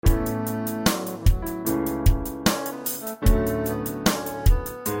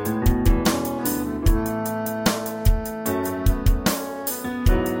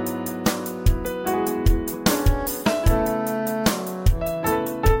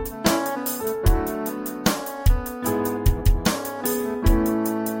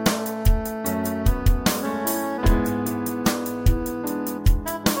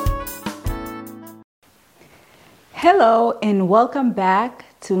Hello and welcome back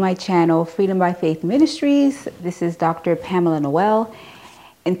to my channel, Freedom by Faith Ministries. This is Dr. Pamela Noel,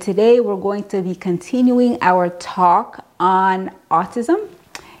 and today we're going to be continuing our talk on autism.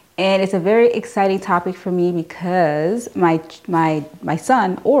 And it's a very exciting topic for me because my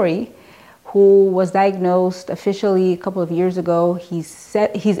son, Ori, who was diagnosed officially a couple of years ago, he's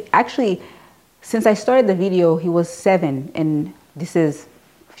actually, since I started the video, he was 7, and this is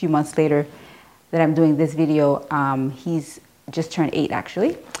a few months later that I'm doing this video. He's just turned 8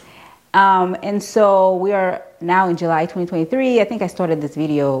 actually. And so we are now in July 2023. I think I started this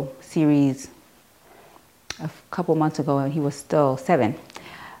video series a couple months ago and he was still 7.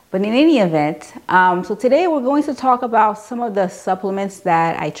 But in any event, so today we're going to talk about some of the supplements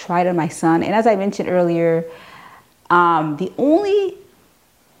that I tried on my son. And as I mentioned earlier, the only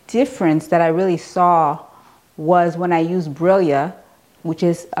difference that I really saw was when I used Brillia, which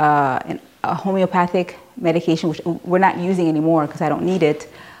is a homeopathic medication, which we're not using anymore because I don't need it.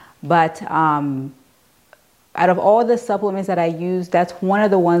 But out of all the supplements that I used, that's one of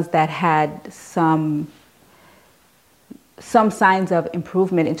the ones that had some signs of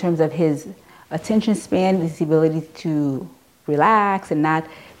improvement in terms of his attention span, his ability to relax and not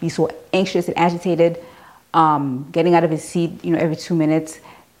be so anxious and agitated, getting out of his seat, every 2 minutes.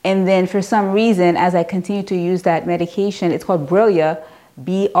 And then for some reason, as I continue to use that medication, it's called Brillia,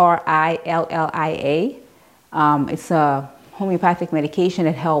 Brillia. It's a homeopathic medication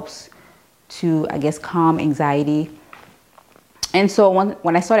that helps to, I guess, calm anxiety. And so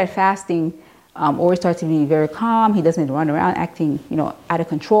when I started fasting, Ori started to be very calm. He doesn't run around acting, out of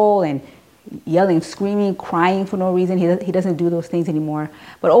control and yelling, screaming, crying for no reason. He doesn't do those things anymore.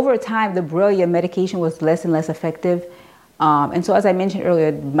 But over time, the Brillia medication was less and less effective. And so as I mentioned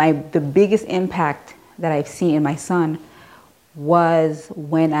earlier, the biggest impact that I've seen in my son was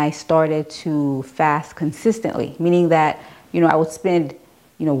when I started to fast consistently, meaning that, I would spend,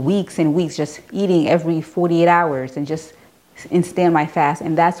 weeks and weeks just eating every 48 hours and just stay on my fast.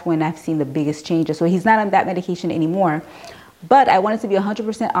 And that's when I've seen the biggest changes. So he's not on that medication anymore. But I wanted to be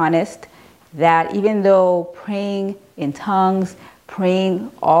 100% honest that even though praying in tongues, praying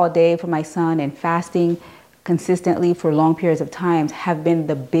all day for my son and fasting consistently for long periods of time have been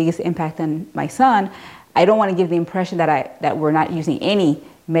the biggest impact on my son, I don't want to give the impression that we're not using any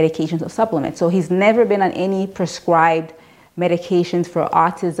medications or supplements. So he's never been on any prescribed medications for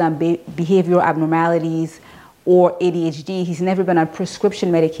autism, behavioral abnormalities, or ADHD. He's never been on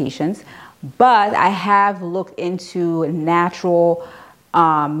prescription medications. But I have looked into natural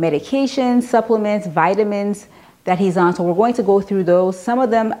medications, supplements, vitamins that he's on. So we're going to go through those. Some of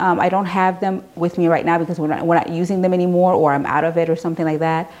them, I don't have them with me right now because we're not using them anymore, or I'm out of it or something like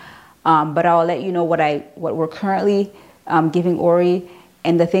that. But I'll let you know what we're currently giving Ori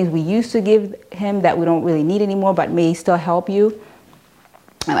and the things we used to give him that we don't really need anymore, but may still help you.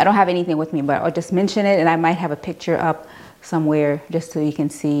 I don't have anything with me, but I'll just mention it, and I might have a picture up somewhere just so you can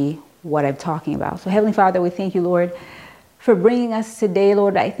see what I'm talking about. So Heavenly Father, we thank you, Lord, for bringing us today,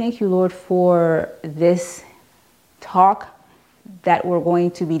 Lord. I thank you, Lord, for this talk that we're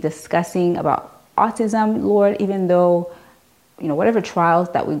going to be discussing about autism, Lord, even though whatever trials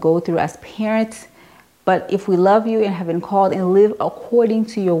that we go through as parents. But if we love you and have been called and live according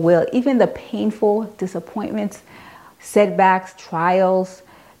to your will, even the painful disappointments, setbacks, trials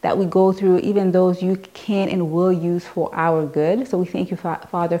that we go through, even those you can and will use for our good. So we thank you,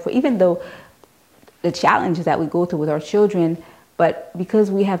 Father, for even though the challenges that we go through with our children, but because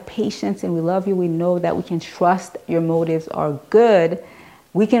we have patience and we love you, we know that we can trust your motives are good.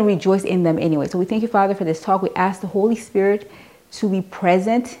 We can rejoice in them anyway. So we thank you, Father, for this talk. We ask the Holy Spirit to be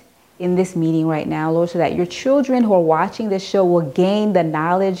present in this meeting right now, Lord, so that your children who are watching this show will gain the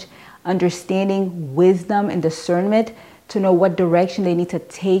knowledge, understanding, wisdom, and discernment to know what direction they need to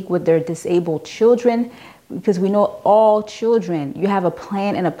take with their disabled children. Because we know all children, you have a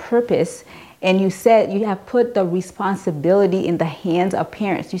plan and a purpose. And you said you have put the responsibility in the hands of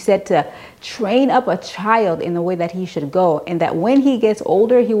parents. You said to train up a child in the way that he should go, and that when he gets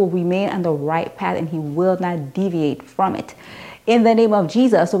older, he will remain on the right path and he will not deviate from it. In the name of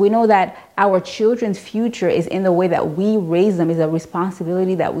Jesus. So we know that our children's future is in the way that we raise them, is a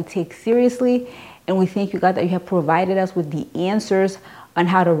responsibility that we take seriously. And we thank you, God, that you have provided us with the answers on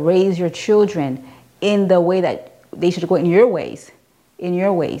how to raise your children in the way that they should go, in your ways.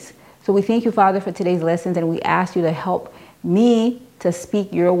 So we thank you, Father, for today's lessons, and we ask you to help me to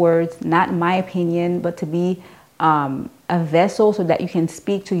speak your words, not my opinion, but to be a vessel so that you can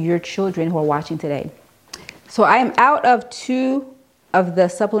speak to your children who are watching today. So I am out of 2 of the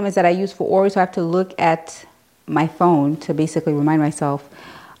supplements that I use for Ori, so I have to look at my phone to basically remind myself.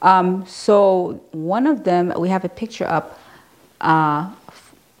 So one of them, we have a picture up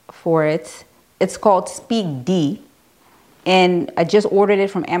for it. It's called Speak D. And I just ordered it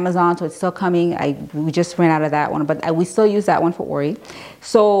from Amazon, so it's still coming. We just ran out of that one, but we still use that one for Ori.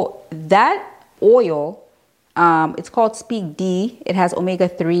 So that oil, it's called Speak D. It has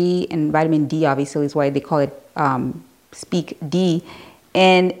omega-3 and vitamin D, obviously, is why they call it Speak D.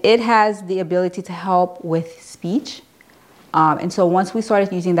 And it has the ability to help with speech. And so once we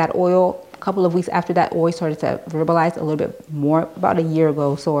started using that oil, a couple of weeks after that, Ori started to verbalize a little bit more, about a year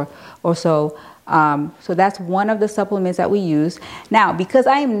ago or so. So that's one of the supplements that we use. Now, because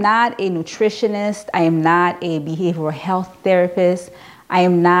I am not a nutritionist, I am not a behavioral health therapist, I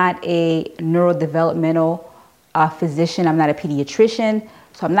am not a neurodevelopmental physician, I'm not a pediatrician,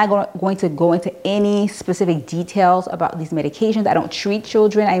 so I'm not going to go into any specific details about these medications. I don't treat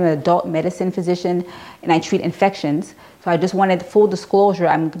children. I'm an adult medicine physician and I treat infections. So I just wanted full disclosure.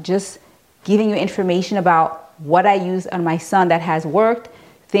 I'm just giving you information about what I use on my son that has worked,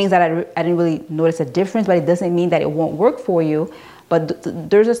 things that I didn't really notice a difference, but it doesn't mean that it won't work for you. But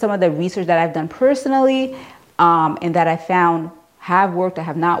those are some of the research that I've done personally and that I found have worked or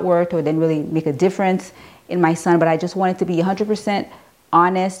have not worked or didn't really make a difference in my son. But I just wanted to be 100%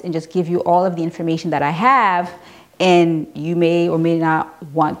 honest and just give you all of the information that I have, and you may or may not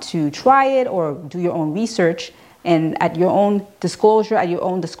want to try it or do your own research and at your own disclosure, at your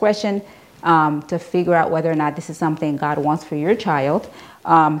own discretion, to figure out whether or not this is something God wants for your child.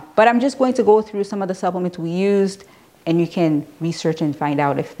 But I'm just going to go through some of the supplements we used, and you can research and find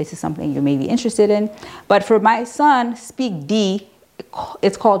out if this is something you may be interested in. But for my son, Speak D,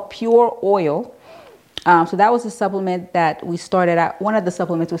 it's called Pure Oil. So that was a supplement that we started out, one of the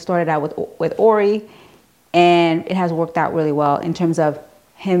supplements we started out with Ori, and it has worked out really well in terms of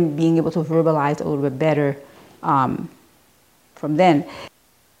him being able to verbalize a little bit better from then.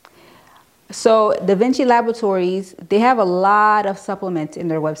 So Da Vinci Laboratories, they have a lot of supplements in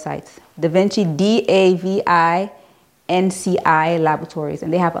their websites. Da Vinci, DAVINCI Laboratories,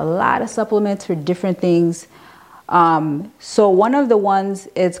 and they have a lot of supplements for different things. So one of the ones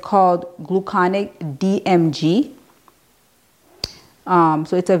is called Gluconic DMG.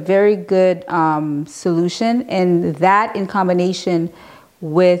 So it's a very good solution, and that in combination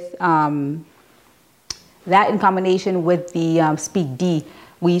with the Speak D.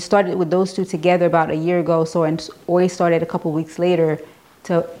 We started with those two together about a year ago. So, and Ori started a couple weeks later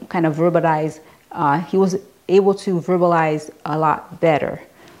to kind of verbalize. He was able to verbalize a lot better.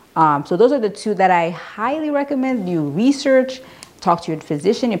 So those are the two that I highly recommend you research, talk to your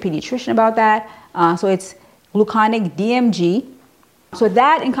physician, your pediatrician about that. So it's Gluconic DMG. So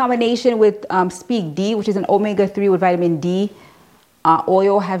that in combination with Speak D, which is an omega-3 with vitamin D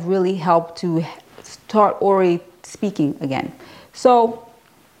oil, have really helped to start Ori speaking again. So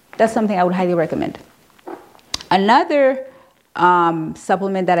that's something I would highly recommend. Another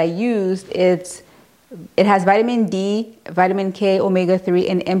supplement that I used, it has vitamin D, vitamin K, omega-3,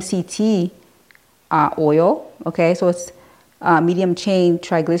 and MCT oil. Okay, so it's medium chain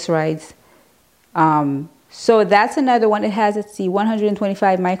triglycerides. So that's another one. It has, let's see,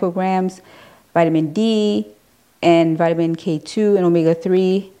 125 micrograms vitamin D and vitamin K2 and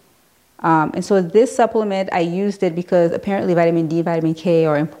omega-3. And so this supplement, I used it because apparently vitamin D, vitamin K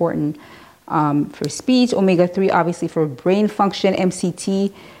are important for speech, omega-3 obviously for brain function,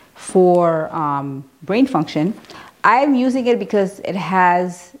 MCT for brain function. I'm using it because it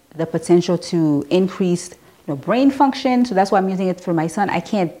has the potential to increase brain function. So that's why I'm using it for my son. I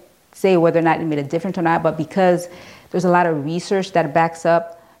can't say whether or not it made a difference or not, but because there's a lot of research that backs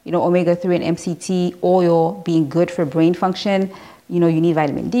up, omega-3 and MCT oil being good for brain function. You need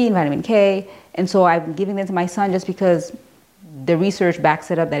vitamin D and vitamin K. And so I'm giving them to my son just because the research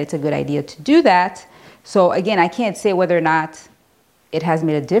backs it up that it's a good idea to do that. So again, I can't say whether or not it has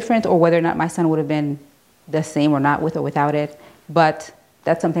made a difference or whether or not my son would have been the same or not with or without it. But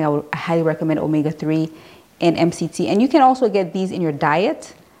that's something I would highly recommend, omega-3 and MCT. And you can also get these in your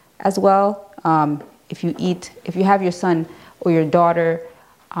diet as well. If you have your son or your daughter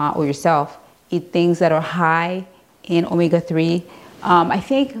or yourself eat things that are high in omega-3. I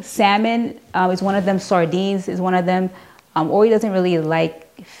think salmon is one of them. Sardines is one of them. Or he doesn't really like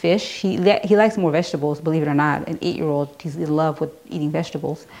fish. He likes more vegetables, believe it or not. An 8-year-old, he's in love with eating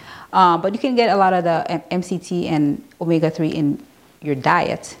vegetables. But you can get a lot of the MCT and omega-3 in your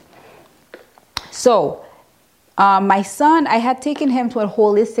diet. So my son, I had taken him to a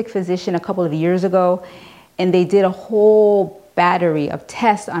holistic physician a couple of years ago, and they did a whole battery of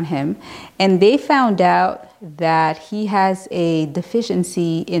tests on him, and they found out that he has a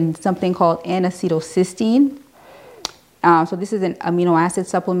deficiency in something called N-acetylcysteine. So this is an amino acid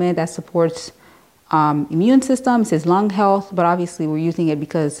supplement that supports immune system, his lung health, but obviously we're using it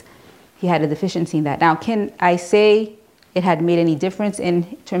because he had a deficiency in that. Now, can I say it had made any difference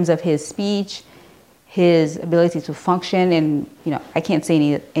in terms of his speech, his ability to function? And, I can't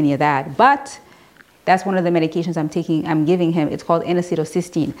say any of that, but that's one of the medications I'm giving him. It's called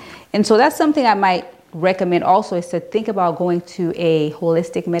N-acetylcysteine. And so that's something I might recommend also, is to think about going to a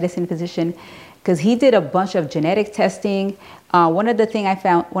holistic medicine physician, because he did a bunch of genetic testing. One of the things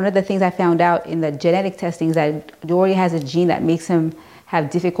I found out in the genetic testing is that Dory has a gene that makes him have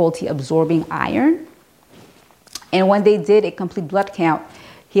difficulty absorbing iron. And when they did a complete blood count,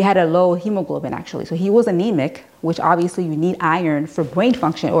 he had a low hemoglobin, actually. So he was anemic, which obviously you need iron for brain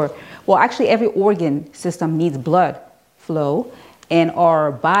function, actually every organ system needs blood flow, and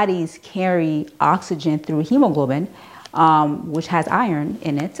our bodies carry oxygen through hemoglobin, which has iron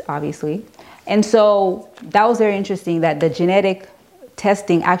in it, obviously. And so that was very interesting that the genetic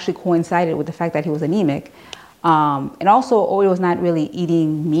testing actually coincided with the fact that he was anemic. And also, Ori was not really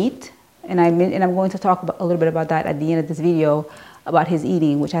eating meat. And I'm going to talk a little bit about that at the end of this video, about his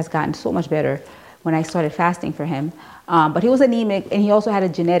eating, which has gotten so much better when I started fasting for him. But he was anemic, and he also had a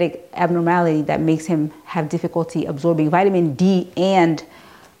genetic abnormality that makes him have difficulty absorbing vitamin D and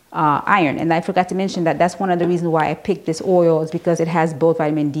iron. And I forgot to mention that that's one of the reasons why I picked this oil, is because it has both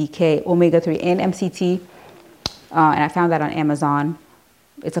vitamin D, K, omega-3, and MCT. And I found that on Amazon.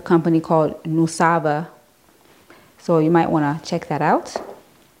 It's a company called Nusava. So you might want to check that out.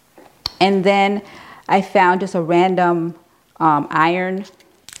 And then I found just a random iron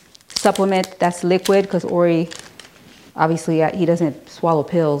supplement that's liquid, because Ori, obviously, he doesn't swallow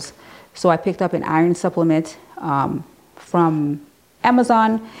pills. So I picked up an iron supplement from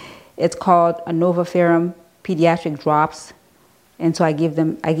Amazon. It's called a Novaferrum Pediatric Drops. And so I give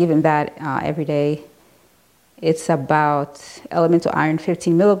him that every day. It's about elemental iron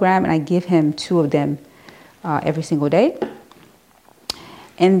 15 milligram, and I give him 2 of them every single day.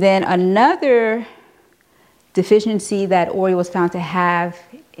 And then another deficiency that Ori was found to have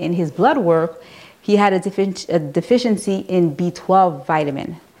in his blood work, he had a deficiency in B12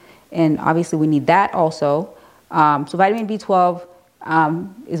 vitamin. And obviously we need that also. So vitamin B12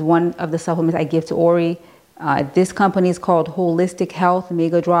 is one of the supplements I give to Ori. This company is called Holistic Health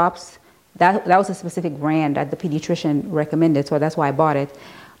Mega Drops. That was a specific brand that the pediatrician recommended, so that's why I bought it.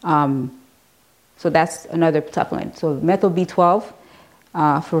 So that's another supplement. So methyl B12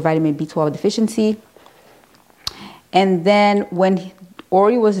 for vitamin B12 deficiency. And then when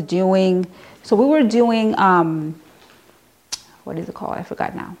Ori was doing, so we were doing, what is it called? I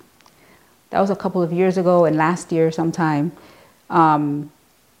forgot now. That was a couple of years ago, and last year sometime. We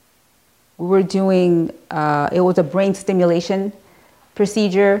were doing, it was a brain stimulation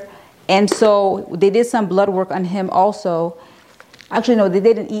procedure. And so they did some blood work on him also. Actually, no, they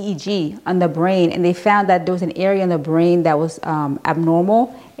did an EEG on the brain, and they found that there was an area in the brain that was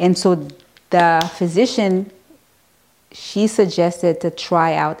abnormal. And so the physician, she suggested to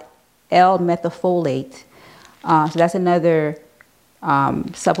try out L-methylfolate. So that's another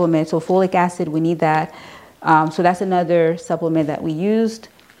supplement. So folic acid, we need that. So that's another supplement that we used.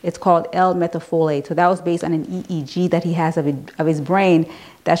 It's called L-methylfolate. So that was based on an EEG that he has of his brain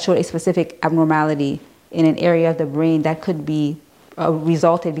that showed a specific abnormality in an area of the brain that could be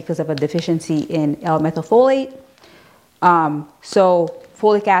resulted because of a deficiency in L-methylfolate. So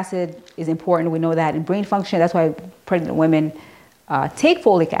folic acid is important. We know that in brain function. That's why pregnant women take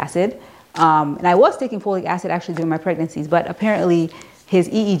folic acid. And I was taking folic acid actually during my pregnancies, but apparently his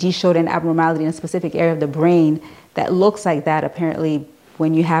EEG showed an abnormality in a specific area of the brain that looks like that, apparently,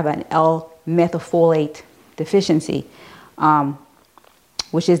 when you have an L-methylfolate deficiency,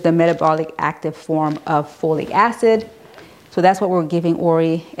 which is the metabolic active form of folic acid. So that's what we're giving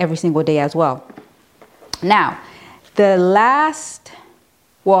Ori every single day as well. Now, the last,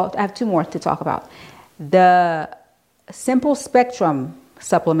 well, I have 2 more to talk about. The simple spectrum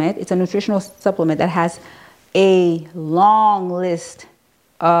supplement, it's a nutritional supplement that has a long list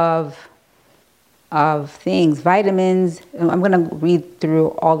of things, vitamins. I'm going to read through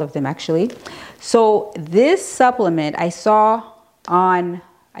all of them actually. So this supplement I saw on,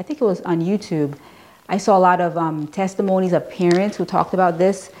 I think it was on YouTube. I saw a lot of testimonies of parents who talked about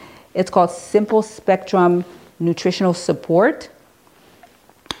this. It's called Simple Spectrum Nutritional Support.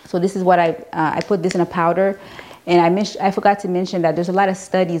 So this is what I put this in a powder, and I forgot to mention that there's a lot of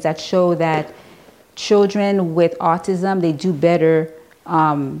studies that show that children with autism, they do better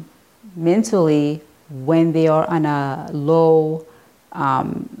mentally when they are on a low,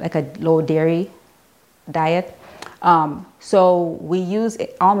 like a low dairy diet. So we use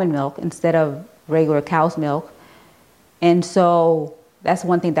almond milk instead of regular cow's milk. And so that's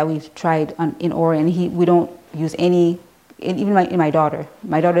one thing that we've tried in Ori, and we don't use any, even in my daughter.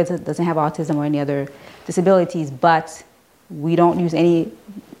 My daughter doesn't have autism or any other disabilities, but we don't use any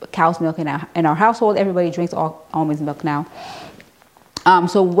cow's milk in our household. Everybody drinks almond milk now.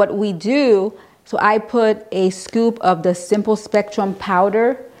 So what we do, so I put a scoop of the simple spectrum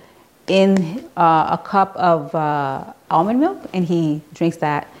powder in a cup of almond milk, and he drinks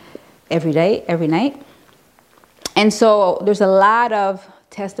that every night. And so there's a lot of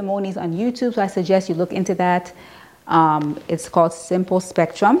testimonies on YouTube, so I suggest you look into that. It's called Simple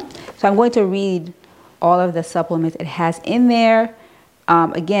Spectrum. So I'm going to read all of the supplements it has in there.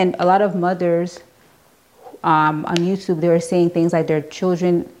 Again, a lot of mothers on YouTube, they were saying things like their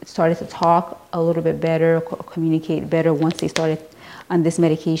children started to talk a little bit better, communicate better once they started on this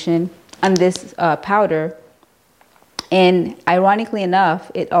medication, on this powder. And ironically enough,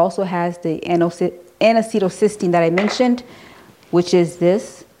 it also has the N-acetylcysteine that I mentioned, which is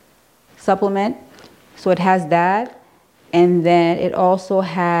this supplement. So it has that. And then it also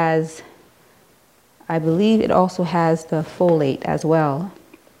has, I believe it also has the folate as well.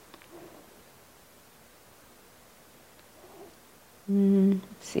 Let's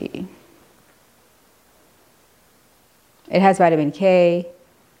see. It has vitamin K,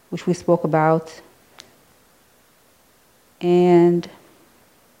 which we spoke about. And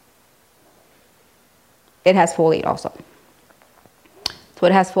it has folate also. So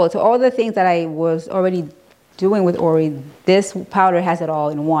it has folate. So all the things that I was already doing with Ori, this powder has it all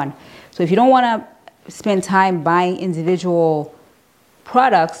in one. So if you don't want to spend time buying individual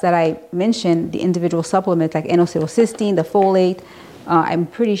products that I mentioned, the individual supplements like N-acetylcysteine, the folate, I'm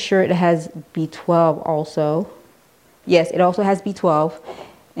pretty sure it has B12 also. Yes, it also has B12.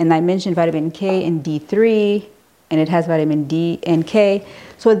 And I mentioned vitamin K and D3, and it has vitamin D and K.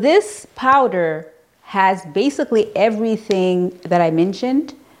 So this powder has basically everything that I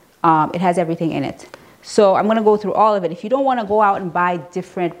mentioned. It has everything in it. So I'm going to go through all of it. If you don't want to go out and buy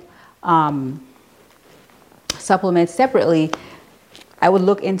different supplements separately, I would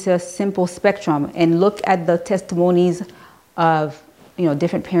look into Simple Spectrum and look at the testimonies of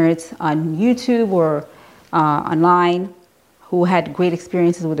different parents on YouTube or online who had great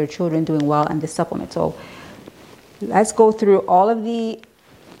experiences with their children doing well on this supplement. So let's go through all of the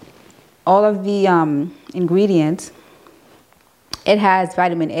ingredients. It has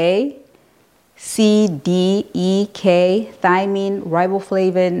vitamin A, C, D, E, K, thiamine,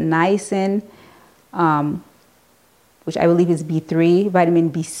 riboflavin, niacin, which I believe is B3, vitamin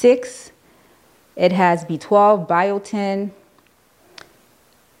B6. It has B12, biotin,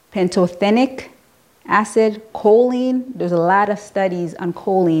 pantothenic acid, choline. There's a lot of studies on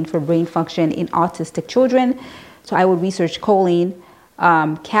choline for brain function in autistic children. So I would research choline.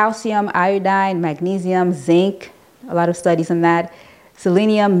 Calcium, iodine, magnesium, zinc, a lot of studies on that.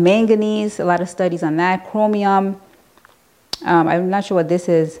 Selenium, manganese, a lot of studies on that. Chromium, I'm not sure what this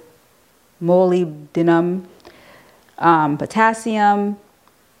is. Molybdenum, potassium,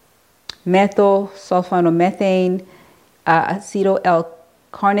 methyl sulfonomethane, acetyl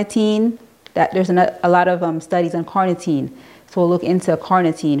L-carnitine. That there's a lot of studies on carnitine. So we'll look into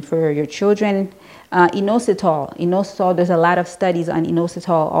carnitine for your children. Inositol, there's a lot of studies on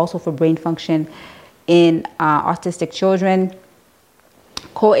inositol also for brain function in autistic children.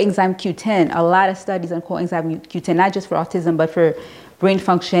 Coenzyme Q10, a lot of studies on coenzyme Q10, not just for autism, but for brain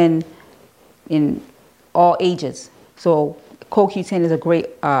function in all ages. So CoQ10 is a great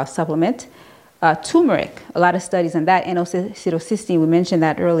supplement. Turmeric, a lot of studies on that. N-acetylcysteine, we mentioned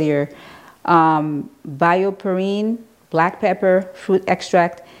that earlier. Bioperine, black pepper, fruit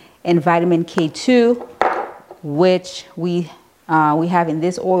extract, and vitamin K2, which we have in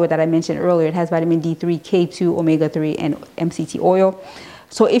this oil that I mentioned earlier. It has vitamin D3, K2, omega-3, and MCT oil.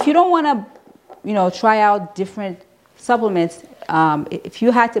 So if you don't want to, try out different supplements, if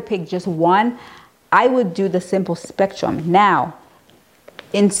you had to pick just one, I would do the Simple Spectrum. Now,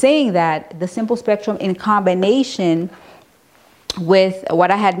 in saying that, the Simple Spectrum in combination with what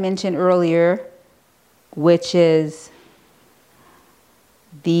I had mentioned earlier, which is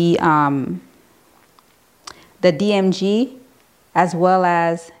the DMG, as well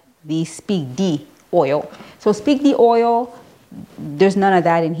as the Speak D oil. So Speak D oil, there's none of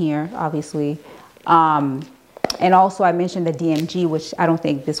that in here, obviously. And also I mentioned the DMG, which I don't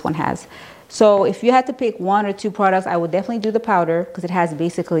think this one has. So if you had to pick one or two products, I would definitely do the powder because it has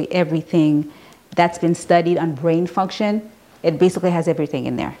basically everything that's been studied on brain function. It basically has everything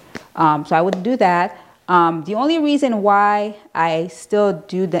in there. So I would do that. The only reason why I still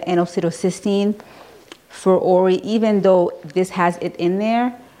do the N-acetylcysteine for Ori, even though this has it in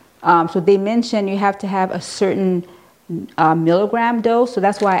there, so they mentioned you have to have a certain milligram dose. So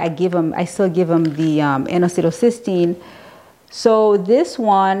that's why I still give him the N-acetylcysteine. So this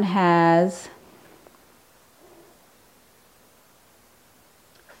one has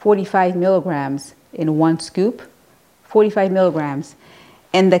 45 milligrams in one scoop, 45 milligrams.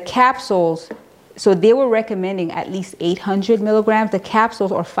 And the capsules, so they were recommending at least 800 milligrams. The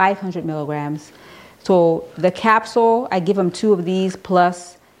capsules are 500 milligrams. So the capsule, I give him 2 of these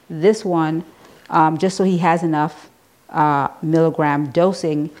plus this one, just so he has enough milligram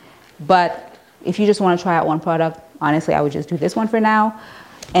dosing. But if you just want to try out one product, honestly, I would just do this one for now.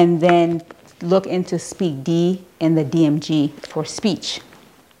 And then look into Speak D and the DMG for speech.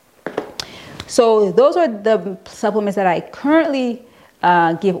 So those are the supplements that I currently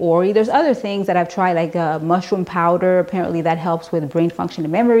give Ori. There's other things that I've tried, like mushroom powder. Apparently that helps with brain function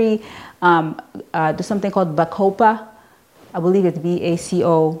and memory. There's something called Bacopa. I believe it's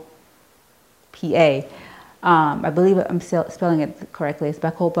Bacopa. I believe I'm spelling it correctly. It's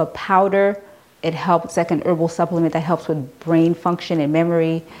Bacopa powder. It helps. It's like an herbal supplement that helps with brain function and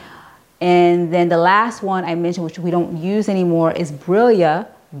memory. And then the last one I mentioned, which we don't use anymore, is Brillia.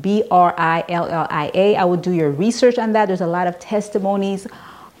 Brillia. I would do your research on that. There's a lot of testimonies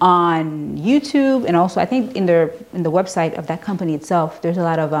on YouTube, and also I think in the website of that company itself, there's a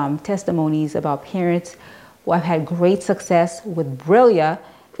lot of testimonies about parents who have had great success with Brillia.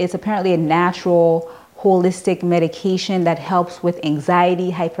 It's apparently a natural, holistic medication that helps with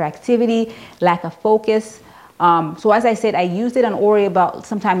anxiety, hyperactivity, lack of focus. So as I said, I used it on Ori about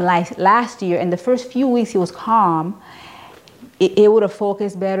sometime last year. In the first few weeks, he was calm. It would have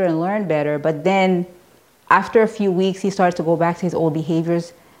focused better and learned better. But then after a few weeks, he started to go back to his old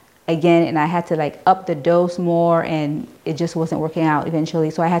behaviors again. And I had to like up the dose more, and it just wasn't working out eventually.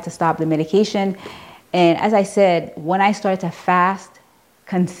 So I had to stop the medication. And as I said, when I started to fast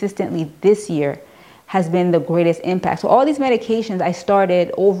consistently this year has been the greatest impact. So all these medications I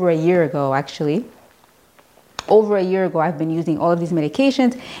started over a year ago, actually. Over a year ago, I've been using all of these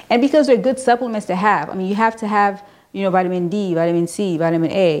medications. And because they're good supplements to have, I mean, you have to have, you know, vitamin D, vitamin C, vitamin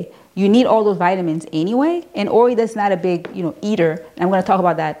A. You need all those vitamins anyway. And Ori, that's not a big, you know, eater. I'm going to talk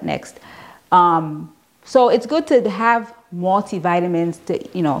about that next. So it's good to have multivitamins,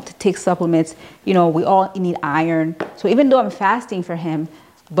 to, you know, to take supplements. You know, we all need iron. So even though I'm fasting for him,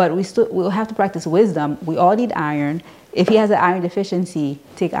 but we'll have to practice wisdom. We all need iron. If he has an iron deficiency,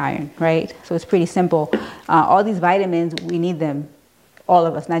 take iron, right? So it's pretty simple. All these vitamins, we need them. All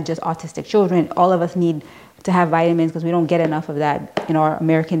of us, not just autistic children. All of us need to have vitamins because we don't get enough of that in our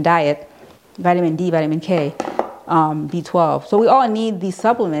American diet. Vitamin D, vitamin K, B12. So we all need these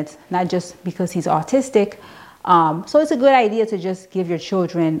supplements, not just because he's autistic. So it's a good idea to just give your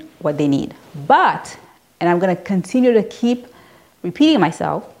children what they need. But, and I'm going to continue to keep repeating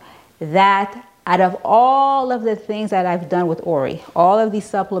myself, that out of all of the things that I've done with Ori, all of these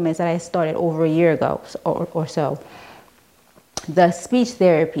supplements that I started over a year ago or so, the speech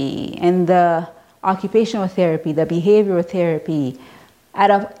therapy and the occupational therapy, the behavioral therapy, out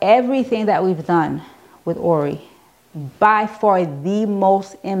of everything that we've done with Ori, by far the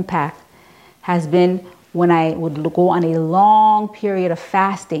most impact has been when I would go on a long period of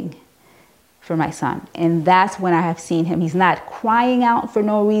fasting for my son. And that's when I have seen him. He's not crying out for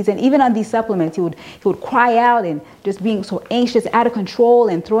no reason. Even on these supplements, he would cry out and just being so anxious, out of control,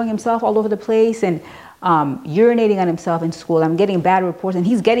 and throwing himself all over the place and urinating on himself in school. I'm getting bad reports, and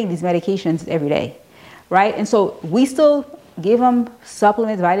he's getting these medications every day, right? And so we still give him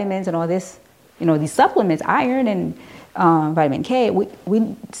supplements, vitamins, and all this, you know, these supplements, iron and vitamin K.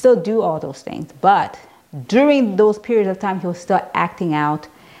 We still do all those things. But during those periods of time, he was still acting out,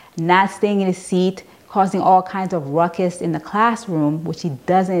 not staying in his seat, causing all kinds of ruckus in the classroom, which he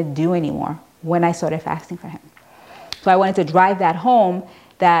doesn't do anymore when I started fasting for him. So I wanted to drive that home,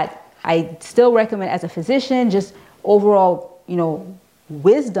 that I still recommend as a physician, just overall, you know,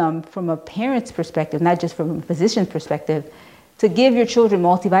 wisdom from a parent's perspective, not just from a physician's perspective, to give your children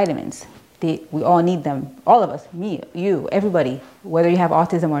multivitamins. We all need them, all of us, me, you, everybody, whether you have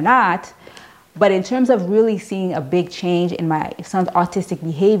autism or not. But in terms of really seeing a big change in my son's autistic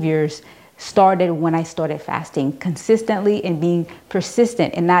behaviors, started when I started fasting consistently and being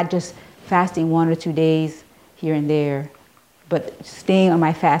persistent, and not just fasting 1 or 2 days here and there, but staying on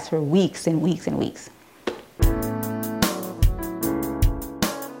my fast for weeks and weeks and weeks.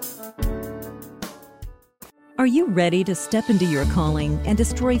 Are you ready to step into your calling and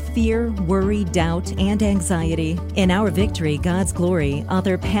destroy fear, worry, doubt, and anxiety? In Our Victory, God's Glory,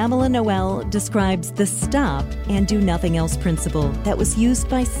 author Pamela Noel describes the stop and do nothing else principle that was used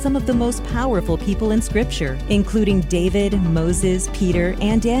by some of the most powerful people in Scripture, including David, Moses, Peter,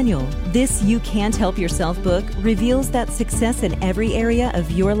 and Daniel. This You Can't Help Yourself book reveals that success in every area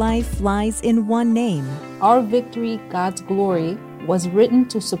of your life lies in one name. Our Victory, God's Glory was written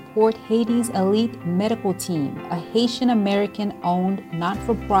to support Haiti's elite medical team, a Haitian-American-owned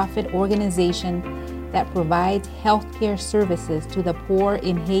not-for-profit organization that provides healthcare services to the poor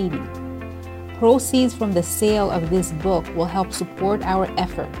in Haiti. Proceeds from the sale of this book will help support our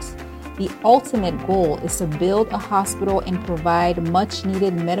efforts. The ultimate goal is to build a hospital and provide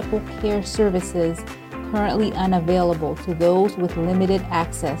much-needed medical care services currently unavailable to those with limited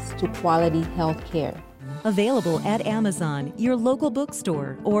access to quality health care. Available at Amazon, your local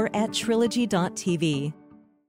bookstore, or at Trilogy.tv.